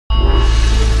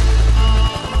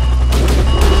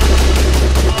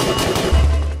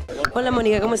Hola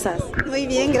Mónica, ¿cómo estás? Muy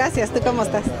bien, gracias. ¿Tú cómo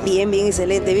estás? Bien, bien,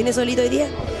 excelente. ¿Vienes solito hoy día?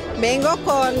 Vengo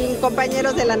con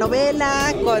compañeros de la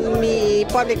novela, con mi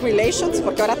Public Relations,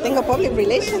 porque ahora tengo Public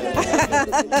Relations.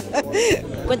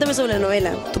 Cuéntame sobre la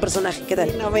novela, tu personaje, ¿qué Mi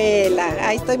tal? novela,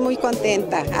 ahí estoy muy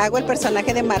contenta. Hago el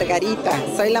personaje de Margarita,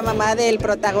 soy la mamá del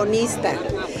protagonista.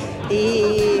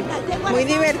 Y muy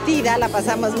divertida, la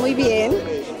pasamos muy bien.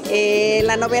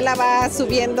 La novela va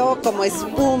subiendo como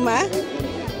espuma.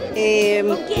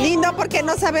 Lindo porque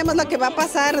no sabemos lo que va a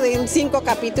pasar en 5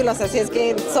 capítulos, así es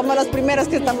que somos los primeros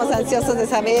que estamos ansiosos de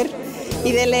saber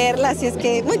y de leerla, así es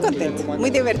que muy contento, muy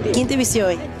divertido. ¿Quién te vistió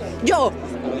hoy? Yo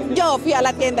fui a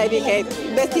la tienda y dije,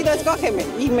 vestido escógeme,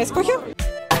 y me escogió.